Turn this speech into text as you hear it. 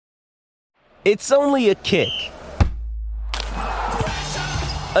It's only a kick,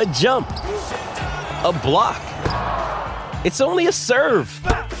 a jump, a block. It's only a serve.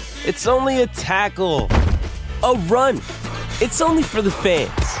 It's only a tackle, a run. It's only for the fans.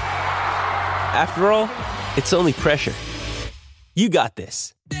 After all, it's only pressure. You got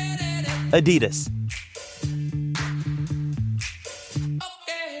this. Adidas.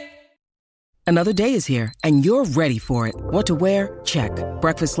 Another day is here, and you're ready for it. What to wear? Check.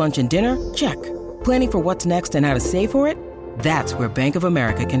 Breakfast, lunch, and dinner? Check. Planning for what's next and how to save for it? That's where Bank of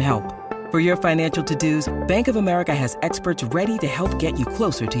America can help. For your financial to-dos, Bank of America has experts ready to help get you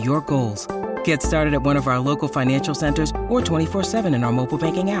closer to your goals. Get started at one of our local financial centers or 24/7 in our mobile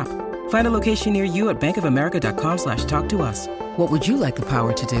banking app. Find a location near you at bankofamerica.com/talktous. What would you like the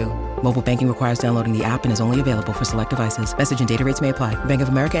power to do? Mobile banking requires downloading the app and is only available for select devices. Message and data rates may apply. Bank of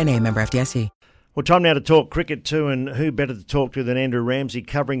America N.A., member FDIC. Well, time now to talk cricket too, and who better to talk to than Andrew Ramsey,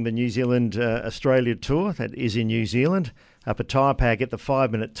 covering the New Zealand-Australia tour. That is in New Zealand. Up at Tyre Power, get the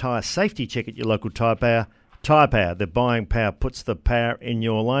 5-minute tyre safety check at your local Tyre Power. Tyre Power, the buying power puts the power in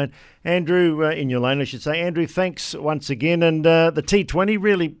your lane. Andrew, in your lane, I should say. Andrew, thanks once again. And the T20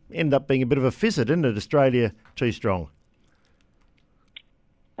 really ended up being a bit of a fizzard, didn't it? Australia too strong.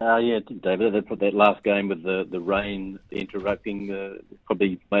 Yeah, David, they put that last game with the rain interrupting,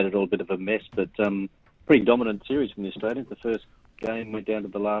 probably made it all a bit of a mess, but pretty dominant series from the Australians. The first game went down to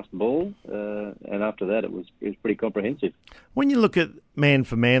the last ball, and after that it was pretty comprehensive. When you look at man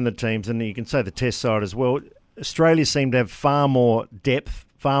for man, the teams, and you can say the test side as well, Australia seem to have far more depth,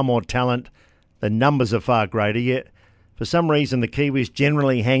 far more talent. The numbers are far greater, yet for some reason the Kiwis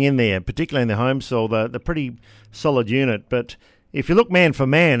generally hang in there, particularly in the home soil. They're pretty solid unit, but if you look man for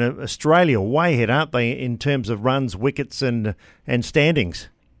man, Australia are way ahead, aren't they, in terms of runs, wickets and standings?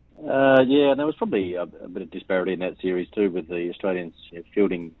 Yeah, there was probably a bit of disparity in that series too, with the Australians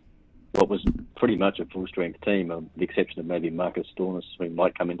fielding what was pretty much a full-strength team, with the exception of maybe Marcus Stoinis, who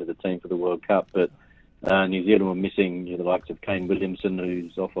might come into the team for the World Cup. But New Zealand were missing the likes of Kane Williamson,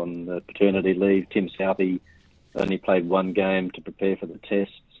 who's off on paternity leave. Tim Southey only played one game to prepare for the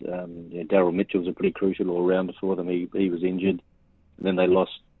tests. Daryl Mitchell's a pretty crucial all-rounder for them. He was injured. And then they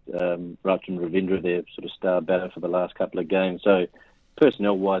lost Rachin Ravindra, their sort of star batter, for the last couple of games. So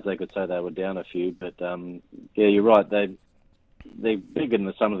personnel-wise, they could say they were down a few. But, yeah, you're right. They're bigger than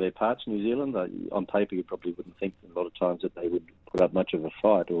the sum of their parts, New Zealand. On paper, you probably wouldn't think a lot of times that they would put up much of a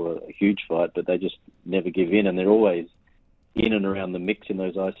fight or a huge fight, but they just never give in. And they're always in and around the mix in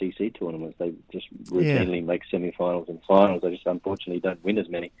those ICC tournaments. They just routinely make semi-finals and finals. They just unfortunately don't win as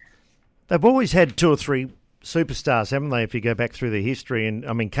many. They've always had two or three superstars, haven't they, if you go back through the history? And,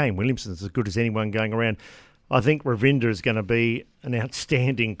 I mean, Kane Williamson's as good as anyone going around. I think Ravindra is going to be an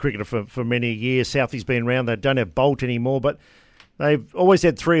outstanding cricketer for many years. Southey's been around. They don't have Bolt anymore, but they've always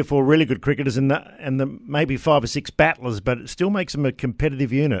had three or four really good cricketers and maybe 5 or 6 battlers, but it still makes them a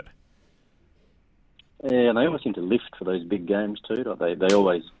competitive unit. Yeah, and they always seem to lift for those big games too. They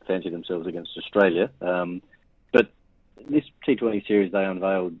always fancy themselves against Australia. But this T20 series, they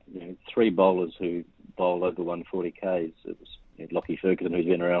unveiled 3 bowlers who bowl over 140 Ks. It was Lockie Ferguson, who's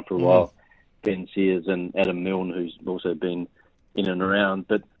been around for a while, Ben Sears and Adam Milne, who's also been in and around.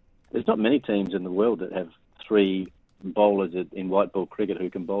 But there's not many teams in the world that have 3 bowlers in white ball cricket who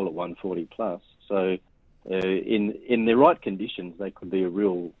can bowl at 140 plus. So in the right conditions, they could be a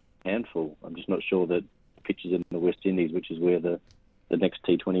real handful. I'm just not sure that pitches in the West Indies, which is where the next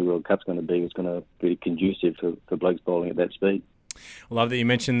T20 World Cup's going to be, is going to be conducive for blokes bowling at that speed. I love that you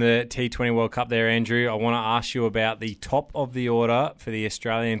mentioned the T20 World Cup there, Andrew. I want to ask you about the top of the order for the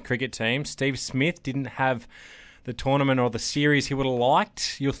Australian cricket team. Steve Smith didn't have the tournament or the series he would have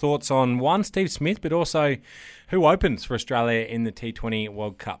liked. Your thoughts on, one, Steve Smith, but also who opens for Australia in the T20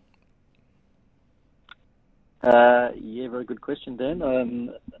 World Cup? Yeah, very good question,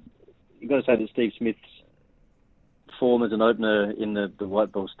 Dan. You've got to say that Steve Smith's form as an opener in the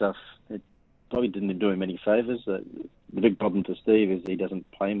white ball stuff, it probably didn't do him any favours. The big problem for Steve is he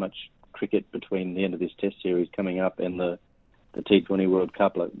doesn't play much cricket between the end of this Test series coming up and the T20 World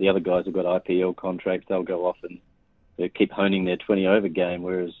Cup. Like the other guys have got IPL contracts; they'll go off and they keep honing their 20-over game,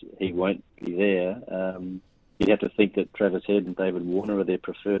 whereas he won't be there. You'd have to think that Travis Head and David Warner are their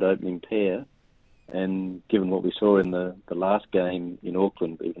preferred opening pair. And given what we saw in the last game in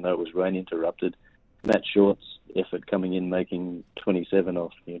Auckland, even though it was rain interrupted, Matt Short's effort coming in, making 27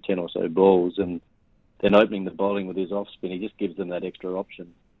 off 10 or so balls, and then opening the bowling with his off-spin, he just gives them that extra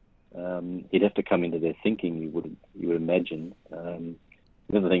option. He'd have to come into their thinking, you would imagine.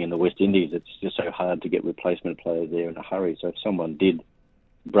 The other thing in the West Indies, it's just so hard to get replacement players there in a hurry. So if someone did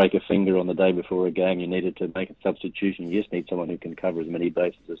break a finger on the day before a game, you needed to make a substitution, you just need someone who can cover as many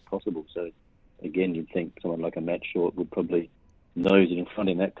bases as possible. So again, you'd think someone like a Matt Short would probably nose it in front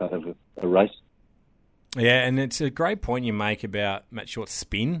in that kind of a race. Yeah, and it's a great point you make about Matt Short's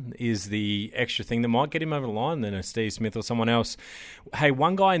spin is the extra thing that might get him over the line than a Steve Smith or someone else. Hey,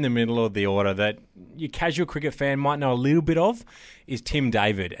 one guy in the middle of the order that your casual cricket fan might know a little bit of is Tim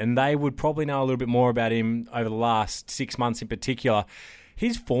David, and they would probably know a little bit more about him over the last 6 months in particular.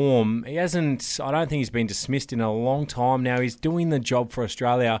 His form, I don't think he's been dismissed in a long time now. He's doing the job for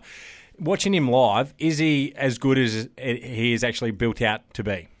Australia. Watching him live, is he as good as he is actually built out to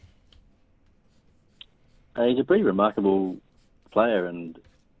be? He's a pretty remarkable player, and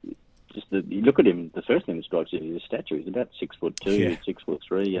just you look at him, the first thing that strikes you is his stature. He's about 6'2",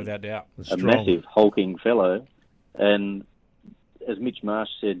 6'3", and without doubt, a massive hulking fellow. And as Mitch Marsh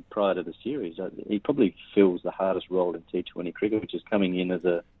said prior to the series, he probably fills the hardest role in T20 cricket, which is coming in as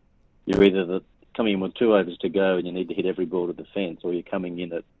you're either coming in with 2 overs to go and you need to hit every ball to the fence, or you're coming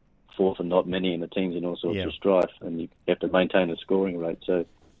in at 4 for not many and the team's in all sorts of strife, and you have to maintain a scoring rate. So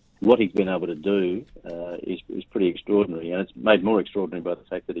what he's been able to do is pretty extraordinary, and it's made more extraordinary by the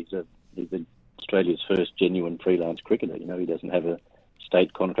fact that he's Australia's first genuine freelance cricketer. You know, he doesn't have a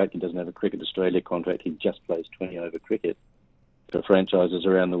state contract, he doesn't have a Cricket Australia contract, he just plays 20-over cricket for franchises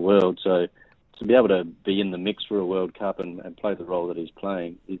around the world. So to be able to be in the mix for a World Cup and play the role that he's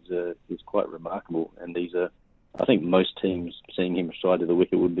playing is quite remarkable, and I think most teams seeing him stride to the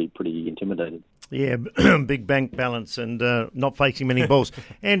wicket would be pretty intimidated. Yeah, big bank balance and not facing many balls.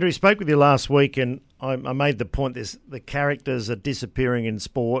 Andrew, spoke with you last week, and I made the point the characters are disappearing in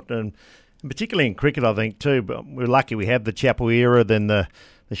sport, and particularly in cricket, I think, too. But we're lucky we have the Chappell era, then the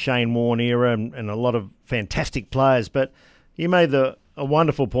Shane Warne era, and a lot of fantastic players. But you made a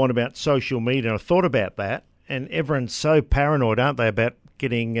wonderful point about social media, and I thought about that, and everyone's so paranoid, aren't they, about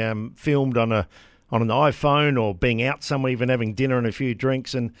getting filmed on an iPhone or being out somewhere, even having dinner and a few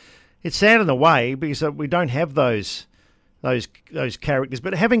drinks. And it's sad in a way because we don't have those characters.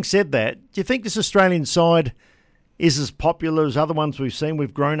 But having said that, do you think this Australian side is as popular as other ones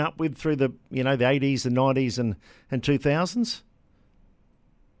we've grown up with through the 80s, the 90s and 2000s?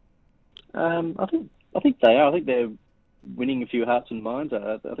 I think they are. I think they're winning a few hearts and minds.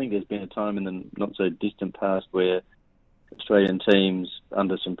 I think there's been a time in the not so distant past where Australian teams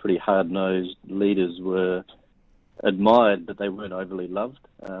under some pretty hard-nosed leaders were admired, but they weren't overly loved.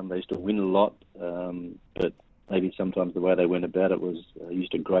 They used to win a lot, but maybe sometimes the way they went about it was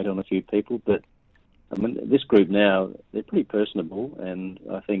used to grate on a few people. But I mean, this group now, they're pretty personable, and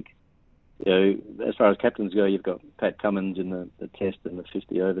I think, as far as captains go, you've got Pat Cummins in the Test and the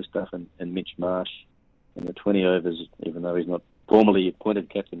 50-over stuff, and Mitch Marsh in the 20 overs, even though he's not formally appointed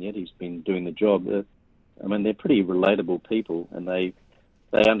captain yet, he's been doing the job. I mean, they're pretty relatable people, and they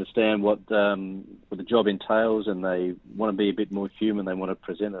understand what the job entails, and they want to be a bit more human. They want to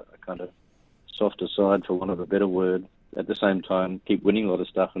present a kind of softer side, for want of a better word. At the same time, keep winning a lot of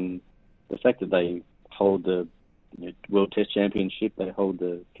stuff, and the fact that they hold the World Test Championship, they hold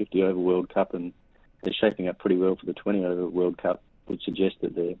the 50-over World Cup, and they're shaping up pretty well for the 20-over World Cup, would suggest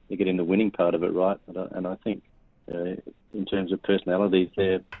that they're getting the winning part of it right. And I think in terms of personalities,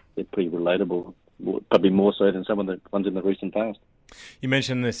 they're pretty relatable, probably more so than some of the ones in the recent past. You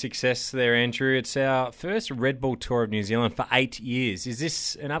mentioned the success there, Andrew. It's our first Red Bull Tour of New Zealand for 8 years. Is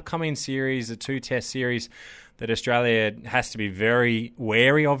this an upcoming series, a 2-test series, that Australia has to be very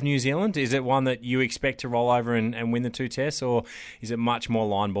wary of New Zealand? Is it one that you expect to roll over and win the 2 tests, or is it much more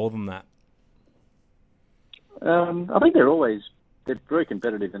line ball than that? I think they're very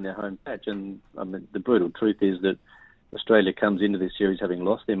competitive in their home patch, and I mean, the brutal truth is that Australia comes into this series having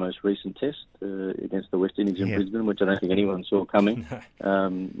lost their most recent test against the West Indies in Brisbane, which I don't think anyone saw coming.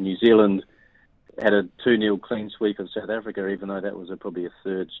 New Zealand had a 2-0 clean sweep of South Africa, even though that was probably a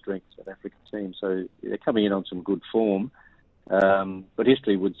third-strength South African team. So they're coming in on some good form. But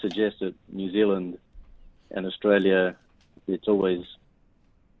history would suggest that New Zealand and Australia, it's always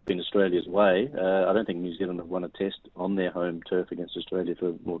been Australia's way. I don't think New Zealand have won a test on their home turf against Australia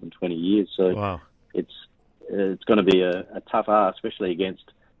for more than 20 years. So it's going to be a tough ask, especially against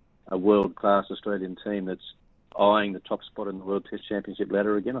a world-class Australian team that's eyeing the top spot in the World Test Championship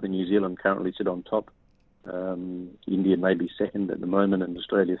ladder again. I think New Zealand currently sit on top. India may be second at the moment and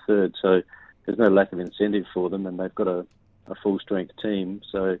Australia third. So there's no lack of incentive for them, and they've got a full-strength team.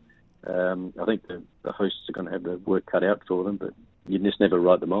 So I think the hosts are going to have the work cut out for them, but you just never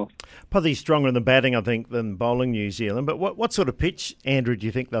write them off. Probably stronger in the batting, I think, than bowling, New Zealand. But what sort of pitch, Andrew, do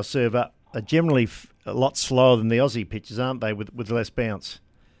you think they'll serve up? They're generally a lot slower than the Aussie pitches, aren't they, with less bounce?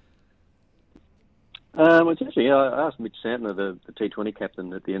 It's actually, I asked Mitch Santner, the T20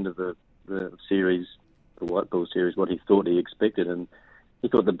 captain, at the end of the series, the White Ball series, what he thought he expected, and he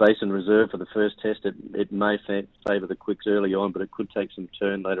thought the Basin Reserve for the first test, it may favour the quicks early on, but it could take some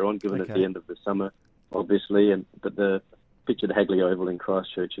turn later on, given at the end of the summer, obviously. But the pitch at Hagley Oval in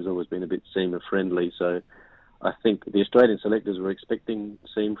Christchurch has always been a bit seamer-friendly, so I think the Australian selectors were expecting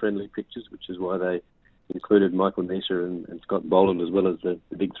seam-friendly pitches, which is why they included Michael Neser and Scott Boland as well as the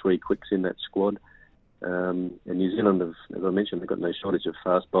big three quicks in that squad. And New Zealand, as I mentioned, they've got no shortage of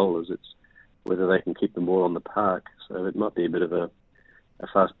fast bowlers. It's whether they can keep them all on the park. So it might be a bit of a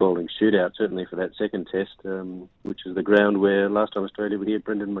fast bowling shootout, certainly for that second test, which is the ground where last time Australia were here,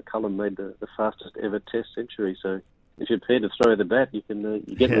 Brendan McCullum made the fastest ever test century. So if you're prepared to throw the bat, you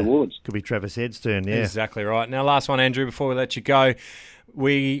get rewards. Could be Travis Head's turn, yeah. Exactly right. Now, last one, Andrew, before we let you go.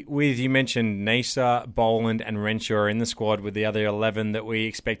 You mentioned Neser, Boland and Renshaw are in the squad with the other 11 that we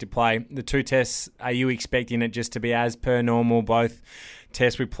expect to play. The two tests, are you expecting it just to be as per normal, both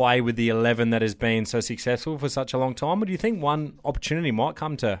tests we play with the 11 that has been so successful for such a long time? Or do you think one opportunity might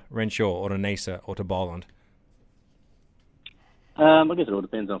come to Renshaw or to Neser or to Boland? I guess it all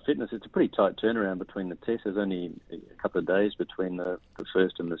depends on fitness. It's a pretty tight turnaround between the tests. There's only a couple of days between the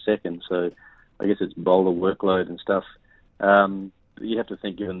first and the second, so I guess it's bowler workload and stuff. You have to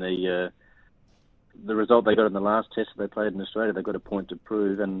think, given the result they got in the last test they played in Australia, they've got a point to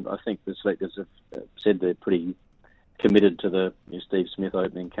prove, and I think the selectors have said they're pretty committed to the Steve Smith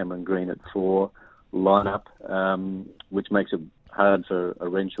opening, Cameron Green at 4 lineup, which makes it hard for a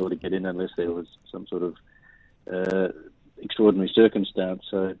Renshaw to get in unless there was some sort of extraordinary circumstance.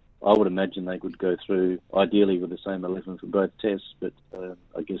 So I would imagine they would go through ideally with the same 11 for both tests, but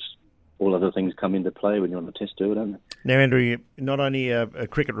I guess all other things come into play when you're on the test tour, don't they? Now, Andrew, you're not only a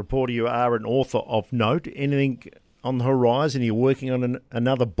cricket reporter, you are an author of note. Anything on the horizon? Are you working on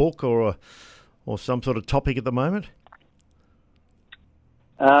another book or some sort of topic at the moment?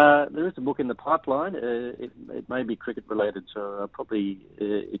 There is a book in the pipeline. It may be cricket related, so probably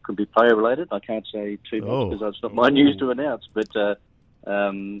it could be player related. I can't say too much because it's not my news to announce, but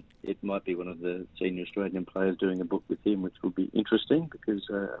it might be one of the senior Australian players doing a book with him, which will be interesting because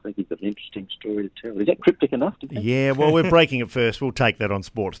I think he's got an interesting story to tell. Is that cryptic enough? Do you think? Yeah, well, we're breaking it first. We'll take that on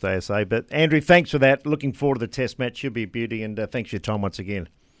Sportsday SA. But Andrew, thanks for that. Looking forward to the Test match. Should be a beauty, and thanks for your time once again.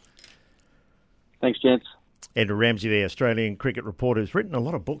 Thanks, gents. Andrew Ramsey, the Australian cricket reporter, has written a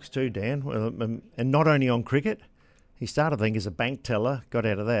lot of books too, Dan, and not only on cricket. He started, I think, as a bank teller, got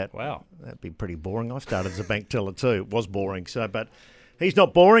out of that. Wow. That'd be pretty boring. I started as a bank teller too. It was boring. But he's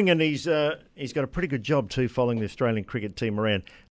not boring, and he's got a pretty good job too following the Australian cricket team around.